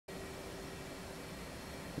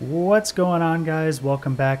What's going on, guys?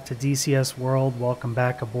 Welcome back to DCS World. Welcome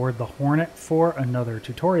back aboard the Hornet for another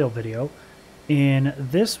tutorial video. In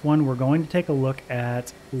this one, we're going to take a look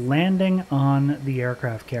at landing on the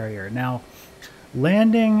aircraft carrier. Now,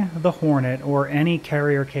 landing the Hornet or any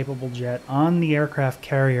carrier-capable jet on the aircraft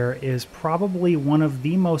carrier is probably one of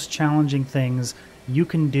the most challenging things you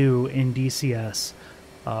can do in DCS,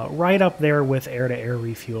 right up there with air-to-air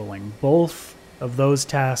refueling. Both of those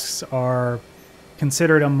tasks are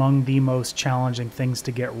considered among the most challenging things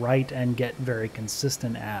to get right and get very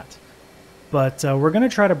consistent at. But we're going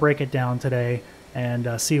to try to break it down today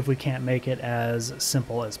and see if we can't make it as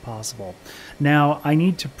simple as possible. Now, I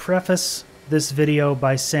need to preface this video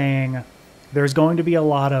by saying there's going to be a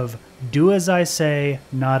lot of do as I say,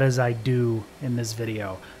 not as I do in this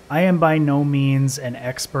video. I am by no means an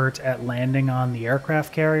expert at landing on the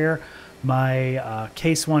aircraft carrier. My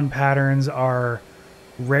Case 1 patterns are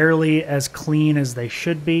rarely as clean as they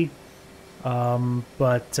should be,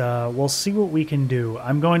 but we'll see what we can do.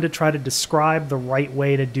 I'm going to try to describe the right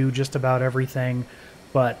way to do just about everything,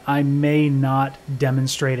 but I may not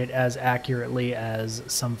demonstrate it as accurately as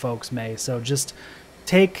some folks may. So just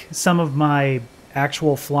take some of my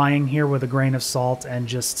actual flying here with a grain of salt and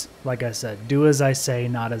just, like I said, do as I say,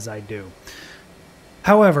 not as I do.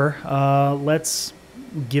 However, let's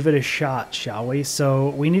give it a shot, shall we? So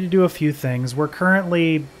we need to do a few things. We're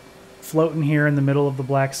currently floating here in the middle of the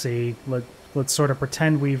Black Sea. Let's sort of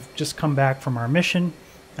pretend we've just come back from our mission.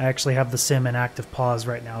 I actually have the sim in active pause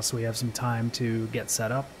right now, so we have some time to get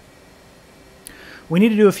set up. We need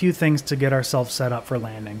to do a few things to get ourselves set up for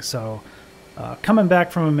landing. So coming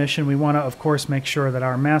back from a mission, we want to, of course, make sure that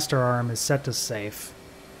our master arm is set to safe.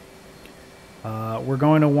 We're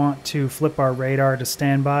going to want to flip our radar to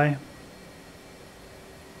standby.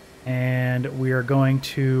 And we are going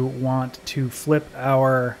to want to flip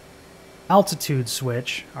our altitude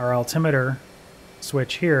switch, our altimeter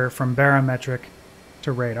switch here, from barometric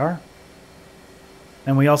to radar.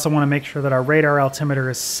 And we also want to make sure that our radar altimeter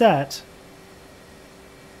is set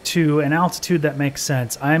to an altitude that makes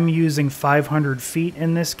sense. I'm using 500 feet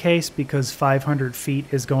in this case because 500 feet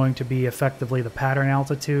is going to be effectively the pattern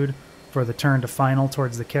altitude for the turn to final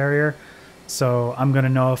towards the carrier. So I'm going to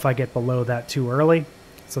know if I get below that too early.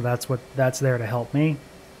 So that's there to help me.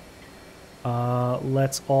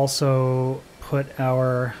 Let's also put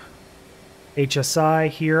our HSI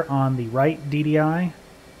here on the right DDI.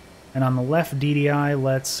 And on the left DDI,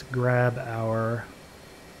 let's grab our,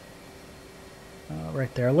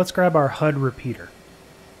 right there, let's grab our HUD repeater.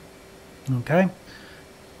 Okay.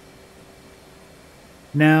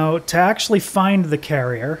 Now, to actually find the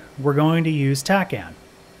carrier, we're going to use TACAN.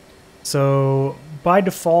 So by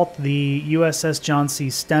default, the USS John C.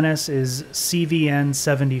 Stennis is CVN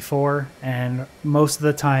 74, and most of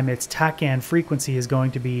the time its TACAN frequency is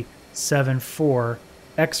going to be 74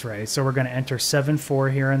 X-ray. So we're going to enter 74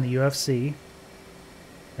 here in the UFC,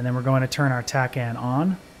 and then we're going to turn our TACAN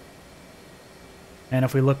on. And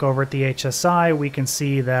if we look over at the HSI, we can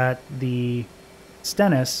see that the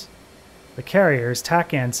Stennis, the carrier's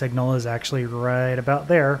TACAN signal, is actually right about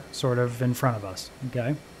there, sort of in front of us.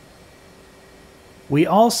 Okay. We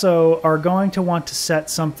also are going to want to set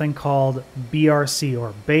something called BRC,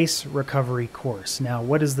 or Base Recovery Course. Now,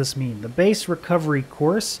 what does this mean? The Base Recovery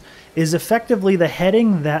Course is effectively the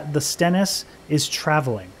heading that the Stennis is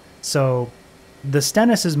traveling. So the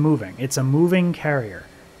Stennis is moving. It's a moving carrier.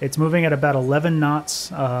 It's moving at about 11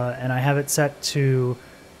 knots, and I have it set to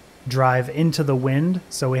drive into the wind.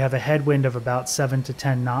 So we have a headwind of about 7 to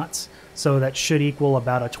 10 knots. So that should equal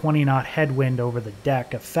about a 20-knot headwind over the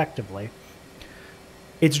deck effectively.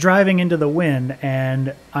 It's driving into the wind,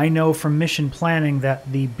 and I know from mission planning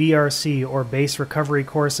that the BRC, or Base Recovery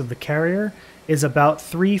Course, of the carrier is about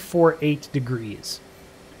 348 degrees.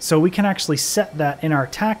 So we can actually set that in our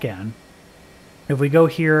TACAN. If we go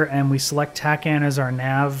here and we select TACAN as our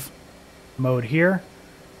nav mode here,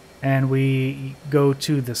 and we go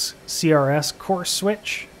to this CRS course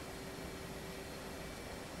switch,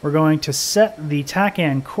 we're going to set the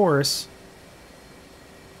TACAN course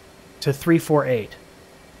to 348.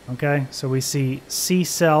 Okay, so we see C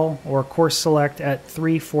cell, or course select, at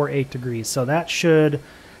 348 degrees. So that should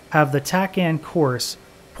have the TACAN course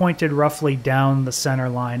pointed roughly down the center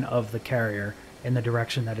line of the carrier in the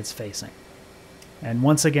direction that it's facing. And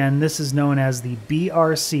once again, this is known as the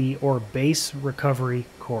BRC, or Base Recovery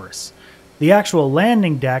Course. The actual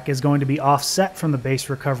landing deck is going to be offset from the Base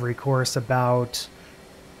Recovery Course about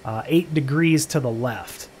 8 degrees to the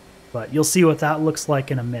left. But you'll see what that looks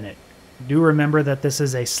like in a minute. Do remember that this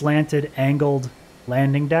is a slanted, angled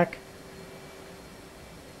landing deck.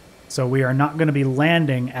 So we are not going to be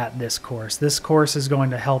landing at this course. This course is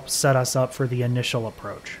going to help set us up for the initial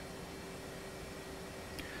approach.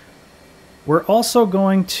 We're also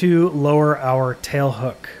going to lower our tail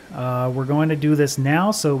hook. We're going to do this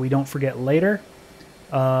now so we don't forget later.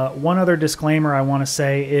 One other disclaimer I want to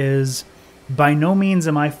say is by no means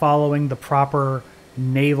am I following the proper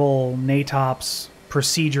naval NATOPS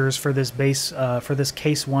procedures for this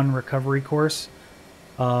Case 1 recovery course.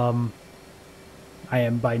 I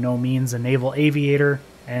am by no means a naval aviator,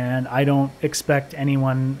 and I don't expect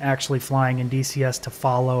anyone actually flying in DCS to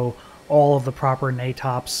follow all of the proper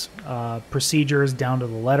NATOPS procedures down to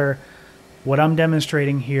the letter. What I'm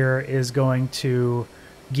demonstrating here is going to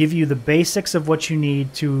give you the basics of what you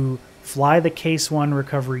need to fly the Case 1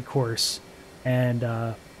 recovery course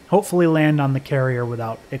and hopefully land on the carrier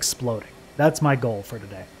without exploding. That's my goal for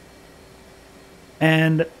today.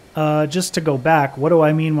 And just to go back, what do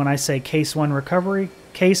I mean when I say Case 1 recovery?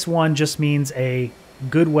 Case 1 just means a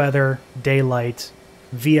good weather, daylight,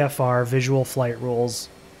 VFR, visual flight rules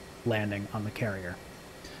landing on the carrier.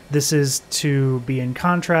 This is to be in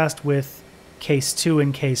contrast with Case 2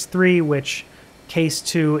 and Case 3, which Case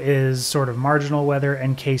 2 is sort of marginal weather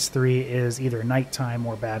and Case 3 is either nighttime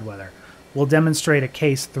or bad weather. We'll demonstrate a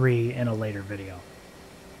Case 3 in a later video.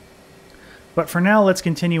 But for now, let's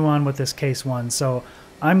continue on with this Case 1. So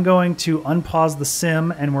I'm going to unpause the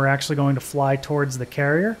sim and we're actually going to fly towards the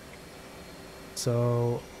carrier.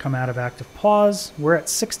 So come out of active pause. We're at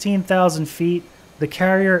 16,000 feet. The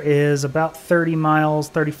carrier is about 30 miles,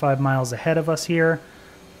 35 miles ahead of us here.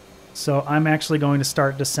 So I'm actually going to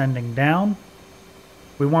start descending down.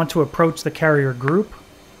 We want to approach the carrier group,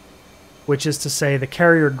 which is to say the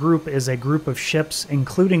carrier group is a group of ships,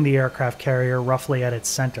 including the aircraft carrier, roughly at its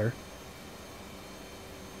center.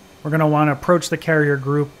 We're going to want to approach the carrier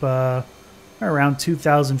group around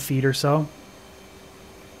 2,000 feet or so.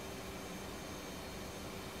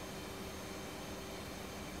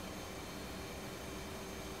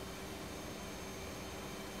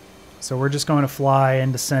 So we're just going to fly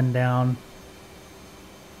and descend down.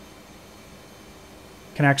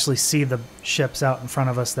 Can actually see the ships out in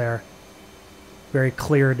front of us there. Very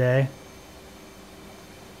clear day.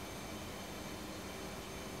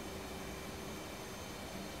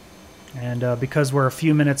 And because we're a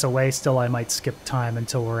few minutes away still, I might skip time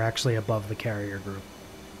until we're actually above the carrier group.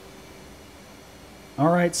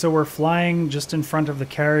 Alright, so we're flying just in front of the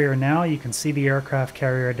carrier now. You can see the aircraft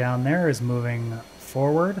carrier down there is moving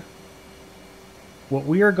forward. What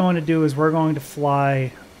we are going to do is we're going to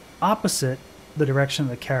fly opposite the direction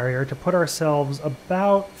of the carrier to put ourselves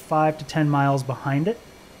about 5 to 10 miles behind it.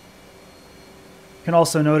 You can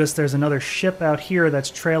also notice there's another ship out here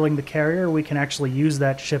that's trailing the carrier. We can actually use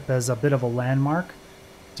that ship as a bit of a landmark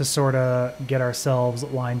to sort of get ourselves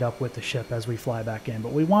lined up with the ship as we fly back in.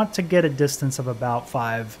 But we want to get a distance of about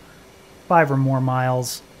 5 or more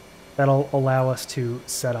miles. That'll allow us to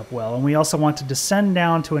set up well. And we also want to descend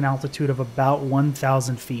down to an altitude of about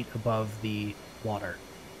 1,000 feet above the water.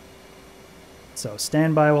 So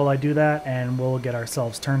stand by while I do that, and we'll get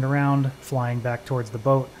ourselves turned around, flying back towards the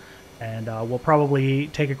boat. And we'll probably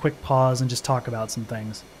take a quick pause and just talk about some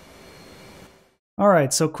things.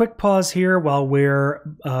 Alright, so quick pause here while we're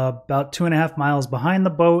about 2.5 miles behind the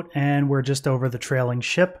boat and we're just over the trailing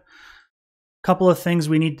ship. Couple of things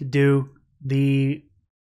we need to do. The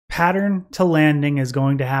pattern to landing is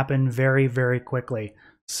going to happen very, very quickly.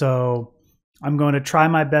 So I'm going to try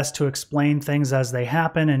my best to explain things as they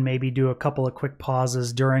happen and maybe do a couple of quick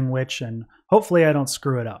pauses during which, and hopefully I don't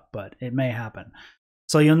screw it up, but it may happen.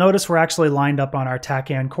 So you'll notice we're actually lined up on our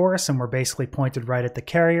TACAN course and we're basically pointed right at the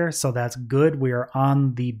carrier, so that's good. We are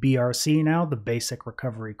on the BRC now, the Basic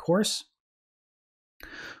Recovery Course.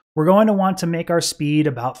 We're going to want to make our speed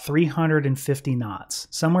about 350 knots.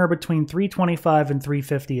 Somewhere between 325 and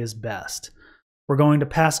 350 is best. We're going to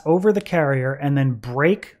pass over the carrier and then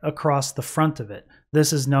brake across the front of it.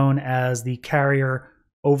 This is known as the carrier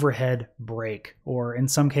overhead brake, or in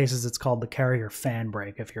some cases it's called the carrier fan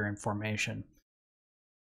brake if you're in formation.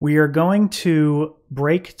 We are going to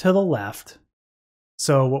brake to the left.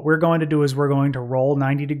 So what we're going to do is we're going to roll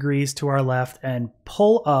 90 degrees to our left and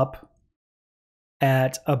pull up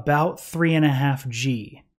at about 3.5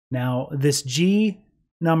 G. Now this G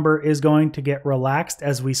number is going to get relaxed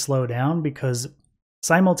as we slow down because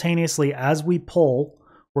simultaneously as we pull,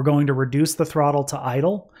 we're going to reduce the throttle to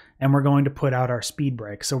idle and we're going to put out our speed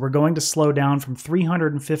brake. So we're going to slow down from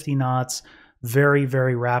 350 knots very,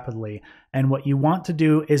 very rapidly. And what you want to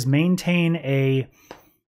do is maintain a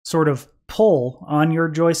sort of pull on your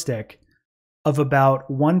joystick of about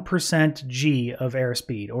 1% G of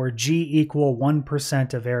airspeed, or G equal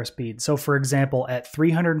 1% of airspeed. So for example, at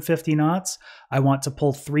 350 knots, I want to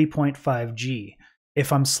pull 3.5 G.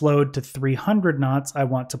 If I'm slowed to 300 knots, I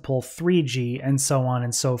want to pull 3 G, and so on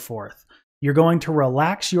and so forth. You're going to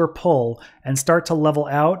relax your pull and start to level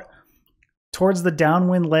out towards the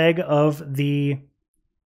downwind leg of the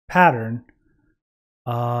pattern,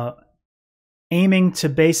 aiming to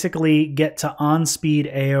basically get to on-speed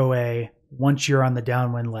AOA once you're on the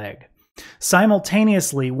downwind leg.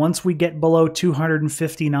 Simultaneously, once we get below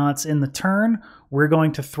 250 knots in the turn, we're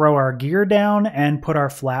going to throw our gear down and put our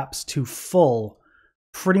flaps to full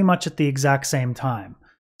pretty much at the exact same time.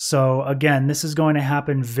 So again, this is going to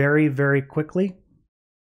happen very, very quickly.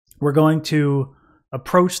 We're going to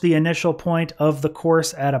approach the initial point of the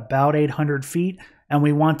course at about 800 feet, and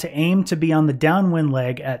we want to aim to be on the downwind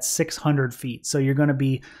leg at 600 feet. So you're going to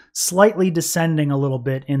be slightly descending a little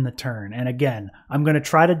bit in the turn. And again, I'm going to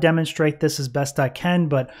try to demonstrate this as best I can,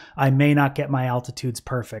 but I may not get my altitudes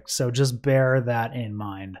perfect. So just bear that in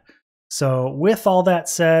mind. So with all that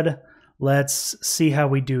said, let's see how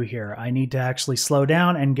we do here. I need to actually slow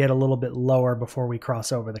down and get a little bit lower before we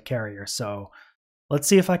cross over the carrier. So let's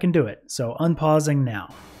see if I can do it. So unpausing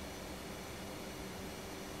now.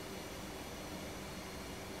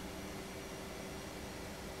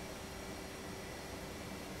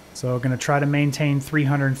 So going to try to maintain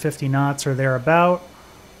 350 knots or thereabout.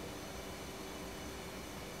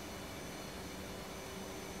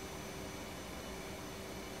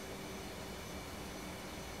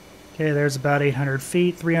 Okay, there's about 800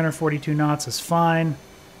 feet. 342 knots is fine.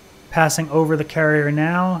 Passing over the carrier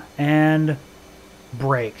now, and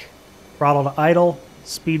brake. Throttle to idle,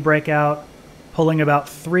 speed brake out, pulling about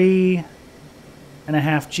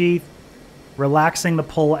 3.5 G, relaxing the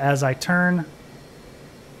pull as I turn.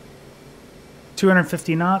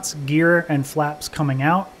 250 knots, gear and flaps coming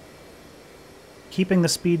out. Keeping the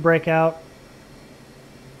speed brake out.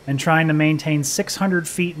 And trying to maintain 600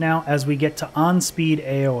 feet now as we get to on-speed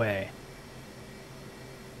AOA.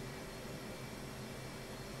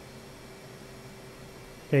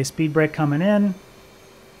 Okay, speed brake coming in.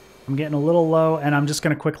 I'm getting a little low, and I'm just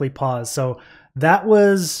going to quickly pause. So that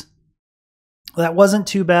wasn't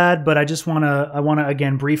too bad, but I want to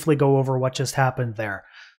again briefly go over what just happened there.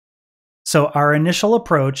 So our initial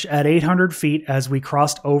approach at 800 feet, as we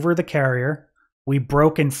crossed over the carrier, we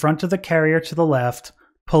broke in front of the carrier to the left,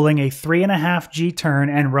 pulling a 3.5 G turn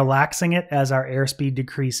and relaxing it as our airspeed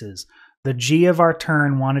decreases. The G of our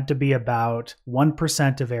turn wanted to be about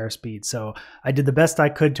 1% of airspeed, so I did the best I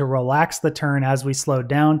could to relax the turn as we slowed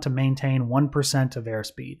down to maintain 1% of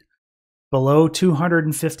airspeed. Below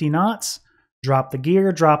 250 knots, drop the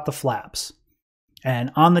gear, drop the flaps.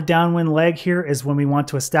 And on the downwind leg here is when we want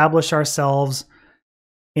to establish ourselves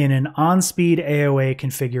in an on-speed AOA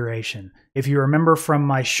configuration. If you remember from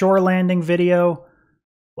my shore landing video,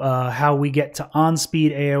 how we get to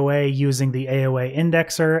on-speed AOA using the AOA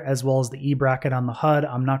indexer as well as the E-bracket on the HUD.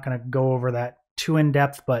 I'm not going to go over that too in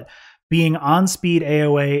depth, but being on-speed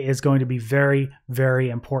AOA is going to be very, very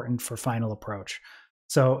important for final approach.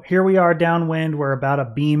 So here we are downwind. We're about to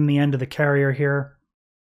beam the end of the carrier here.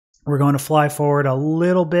 We're going to fly forward a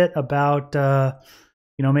little bit, about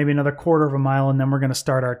maybe another 1/4 of a mile, and then we're going to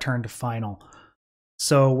start our turn to final.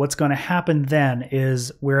 So what's going to happen then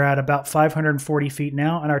is we're at about 540 feet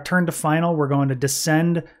now, and our turn to final, we're going to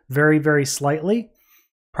descend very, very slightly,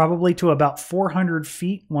 probably to about 400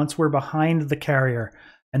 feet once we're behind the carrier.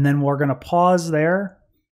 And then we're going to pause there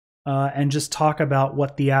and just talk about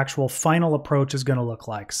what the actual final approach is going to look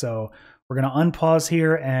like. So we're going to unpause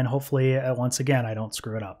here, and hopefully, once again, I don't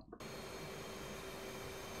screw it up.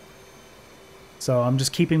 So I'm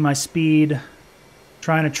just keeping my speed,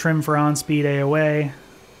 trying to trim for on-speed AOA.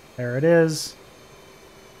 There it is.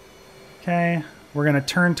 Okay, we're going to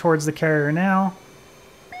turn towards the carrier now.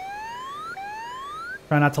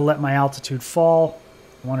 Try not to let my altitude fall.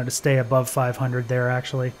 I wanted to stay above 500 there,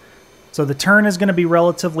 actually. So the turn is going to be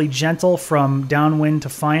relatively gentle from downwind to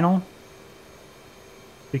final,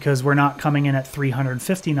 because we're not coming in at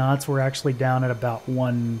 350 knots. We're actually down at about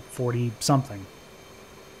 140 something.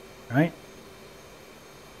 All right.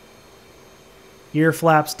 Gear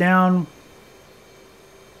flaps down.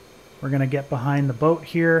 We're going to get behind the boat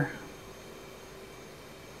here.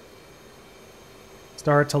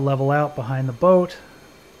 Start to level out behind the boat.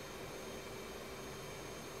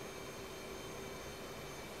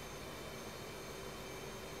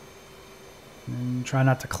 And try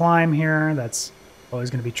not to climb here. That's always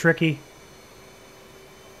going to be tricky.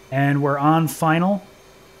 And we're on final.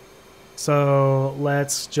 So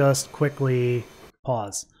let's just quickly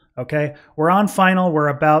pause. okay? We're on final. We're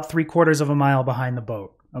about 3/4 of a mile behind the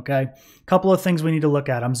boat, okay? Couple of things we need to look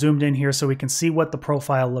at. I'm zoomed in here so we can see what the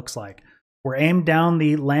profile looks like. We're aimed down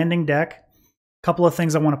the landing deck. Couple of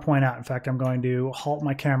things I want to point out. In fact, I'm going to halt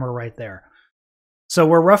my camera right there. So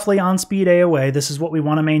we're roughly on speed AOA. This is what we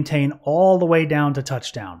want to maintain all the way down to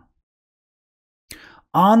touchdown.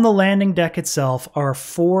 On the landing deck itself are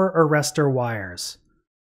 4 arrestor wires.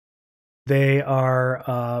 They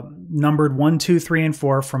are numbered 1, 2, 3, and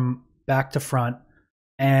 4 from back to front.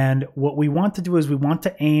 And what we want to do is we want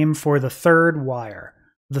to aim for the 3rd wire.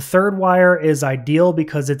 The 3rd wire is ideal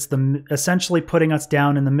because it's essentially putting us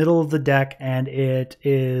down in the middle of the deck, and it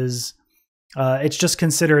is it's just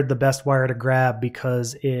considered the best wire to grab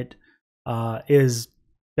because it is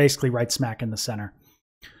basically right smack in the center.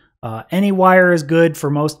 Any wire is good for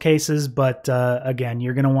most cases, but again,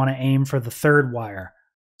 you're going to want to aim for the 3rd wire.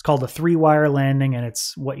 It's called a 3-wire landing, and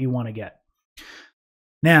it's what you want to get.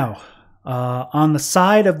 Now, on the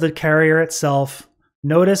side of the carrier itself,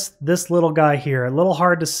 notice this little guy here. A little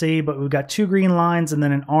hard to see, but we've got 2 green lines and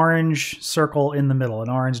then an orange circle in the middle, an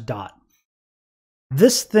orange dot.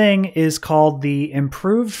 This thing is called the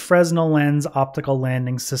Improved Fresnel Lens Optical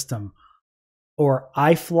Landing System, or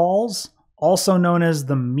IFLOLS, also known as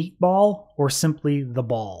the meatball or simply the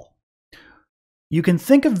ball. You can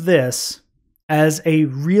think of this as a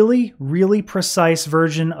really, really precise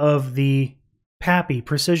version of the PAPI,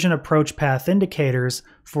 Precision Approach Path Indicators,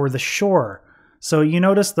 for the shore. So you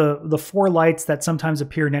notice the 4 lights that sometimes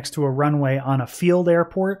appear next to a runway on a field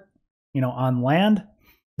airport, on land,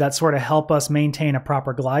 that sort of help us maintain a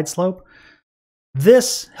proper glide slope.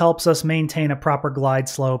 This helps us maintain a proper glide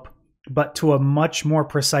slope, but to a much more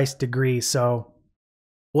precise degree. So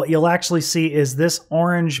what you'll actually see is this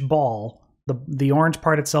orange ball, the orange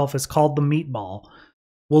part itself is called the meatball,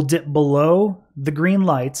 will dip below the green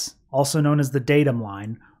lights, also known as the datum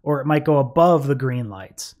line, or it might go above the green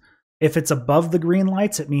lights. If it's above the green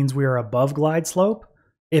lights, it means we are above glide slope.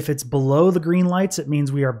 If it's below the green lights, it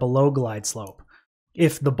means we are below glide slope.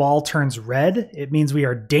 If the ball turns red, it means we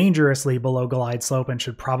are dangerously below glide slope and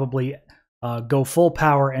should probably go full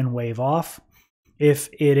power and wave off. If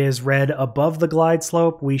it is red above the glide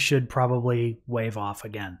slope, we should probably wave off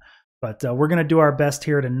again. But we're going to do our best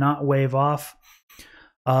here to not wave off.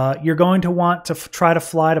 You're going to want to try to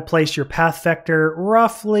fly to place your path vector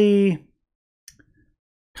roughly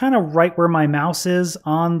kind of right where my mouse is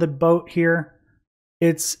on the boat here.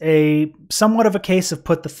 It's somewhat of a case of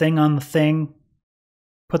put the thing on the thing,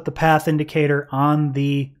 put the path indicator on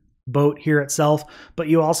the boat here itself, but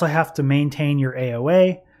you also have to maintain your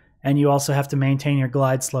AOA and you also have to maintain your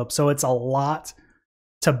glide slope. So it's a lot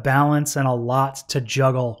to balance and a lot to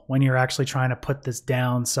juggle when you're actually trying to put this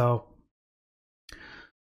down. So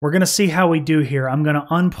we're going to see how we do here. I'm going to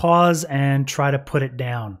unpause and try to put it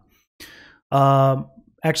down.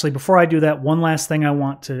 Actually, before I do that, one last thing I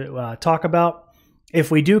want to talk about.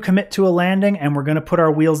 If we do commit to a landing and we're going to put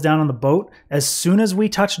our wheels down on the boat, as soon as we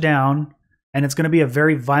touch down, and it's going to be a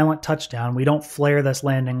very violent touchdown, we don't flare this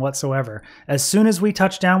landing whatsoever. As soon as we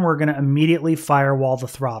touch down, we're going to immediately firewall the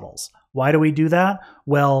throttles. Why do we do that?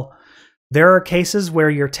 Well, there are cases where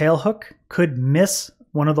your tail hook could miss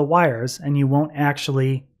one of the wires and you won't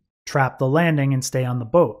actually trap the landing and stay on the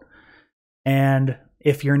boat. And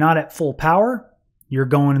if you're not at full power, you're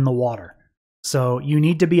going in the water. So you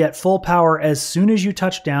need to be at full power as soon as you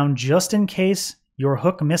touch down, just in case your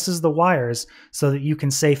hook misses the wires, so that you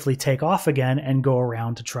can safely take off again and go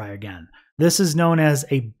around to try again. This is known as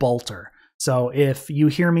a bolter. So if you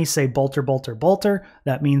hear me say bolter, bolter, bolter,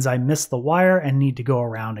 that means I missed the wire and need to go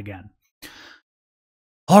around again.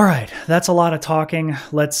 All right, that's a lot of talking.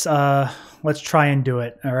 Let's try and do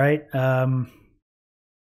it. All right. I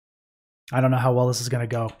don't know how well this is going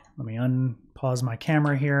to go. Let me unpause my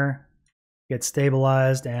camera here, get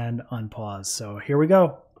stabilized, and unpause. So here we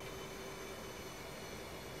go.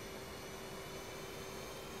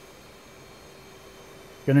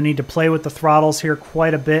 Going to need to play with the throttles here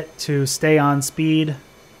quite a bit to stay on speed.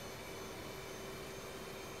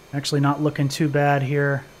 Actually not looking too bad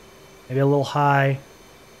here. Maybe a little high.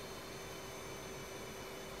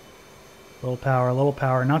 Little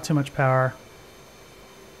power, not too much power.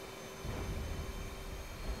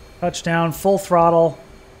 Touchdown, full throttle.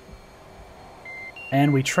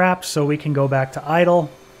 And we trapped, so we can go back to idle.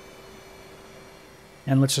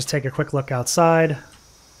 And let's just take a quick look outside.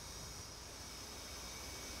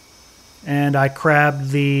 And I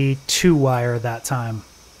crabbed the 2-wire that time.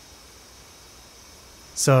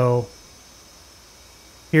 So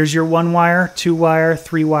here's your 1-wire, 2-wire,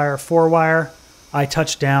 3-wire, 4-wire. I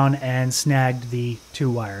touched down and snagged the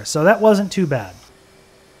 2-wire. So that wasn't too bad.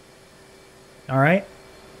 All right.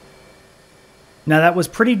 Now that was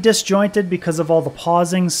pretty disjointed because of all the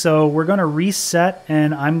pausing, so we're going to reset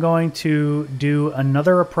and I'm going to do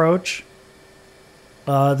another approach,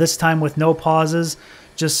 this time with no pauses,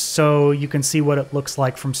 just so you can see what it looks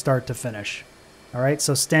like from start to finish. All right,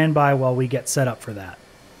 so stand by while we get set up for that.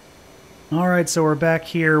 All right, so we're back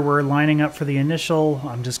here. We're lining up for the initial.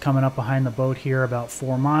 I'm just coming up behind the boat here about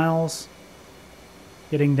 4 miles,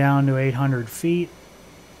 getting down to 800 feet.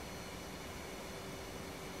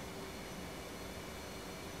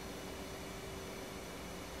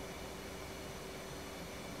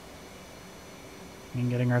 And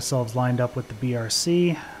getting ourselves lined up with the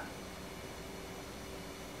BRC.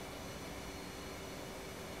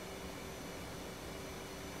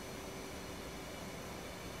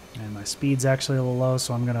 And my speed's actually a little low,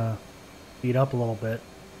 so I'm going to speed up a little bit.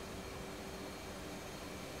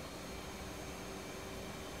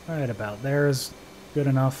 Right about there is good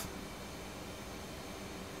enough.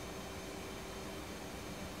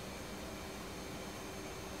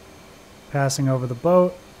 Passing over the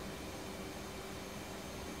boat.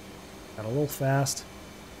 Got a little fast.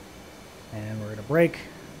 And we're going to brake.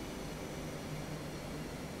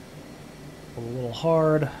 Pull a little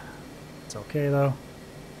hard. It's okay though.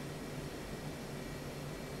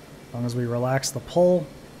 As long as we relax the pull.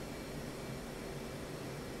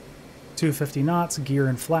 250 knots, gear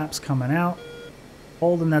and flaps coming out.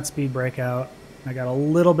 Holding that speed brake out. I got a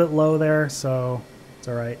little bit low there, so it's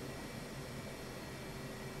alright.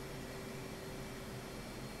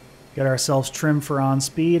 Get ourselves trimmed for on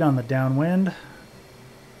speed on the downwind.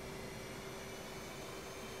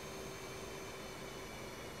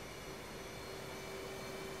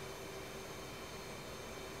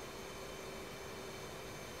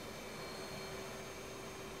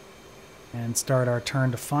 And start our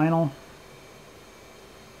turn to final.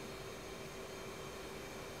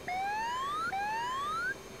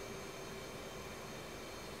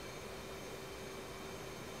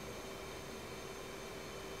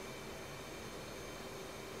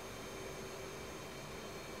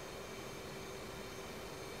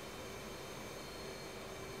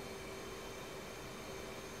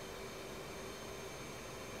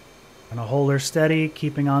 Gonna hold her steady,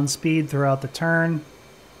 keeping on speed throughout the turn.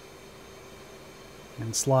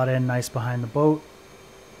 And slot in nice behind the boat.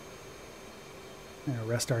 And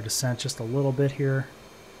arrest our descent just a little bit here.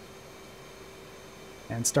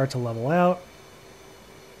 And start to level out.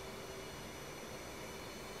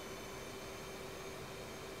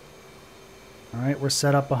 Alright, we're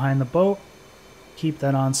set up behind the boat. Keep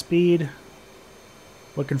that on speed.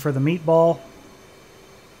 Looking for the meatball.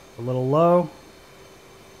 A little low.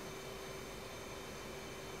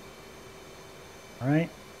 Alright.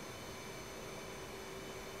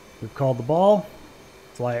 We've called the ball.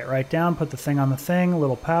 Fly it right down, put the thing on the thing, a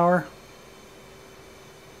little power.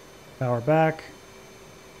 Power back.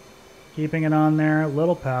 Keeping it on there, a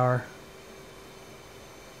little power.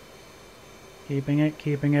 Keeping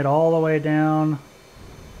it all the way down.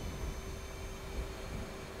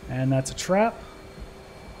 And that's a trap.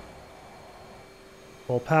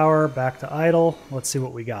 Full power, back to idle. Let's see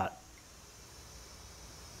what we got.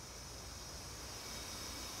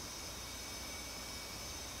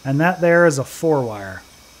 And that there is a 4-wire.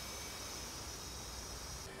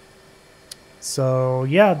 So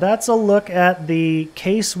yeah, that's a look at the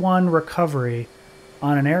Case 1 recovery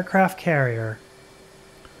on an aircraft carrier.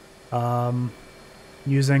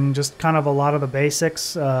 Using just kind of a lot of the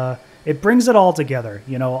basics. It brings it all together.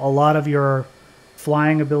 You know, a lot of your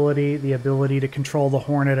flying ability, the ability to control the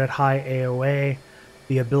Hornet at high AOA,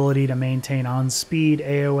 the ability to maintain on-speed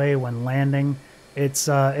AOA when landing. It's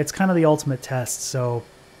kind of the ultimate test, so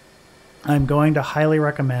I'm going to highly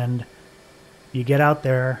recommend you get out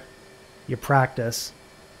there, you practice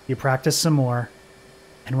some more,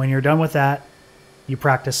 and when you're done with that, you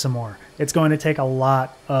practice some more. It's going to take a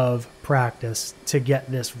lot of practice to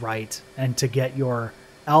get this right and to get your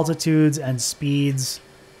altitudes and speeds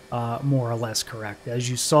more or less correct. As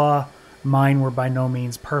you saw, mine were by no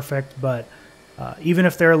means perfect, but even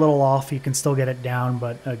if they're a little off, you can still get it down.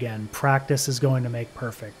 But again, practice is going to make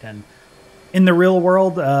perfect. And in the real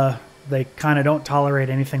world, they kind of don't tolerate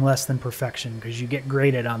anything less than perfection because you get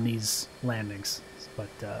graded on these landings. But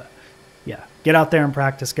yeah, get out there and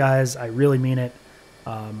practice, guys. I really mean it.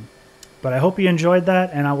 But I hope you enjoyed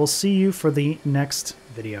that, and I will see you for the next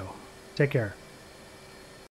video. Take care.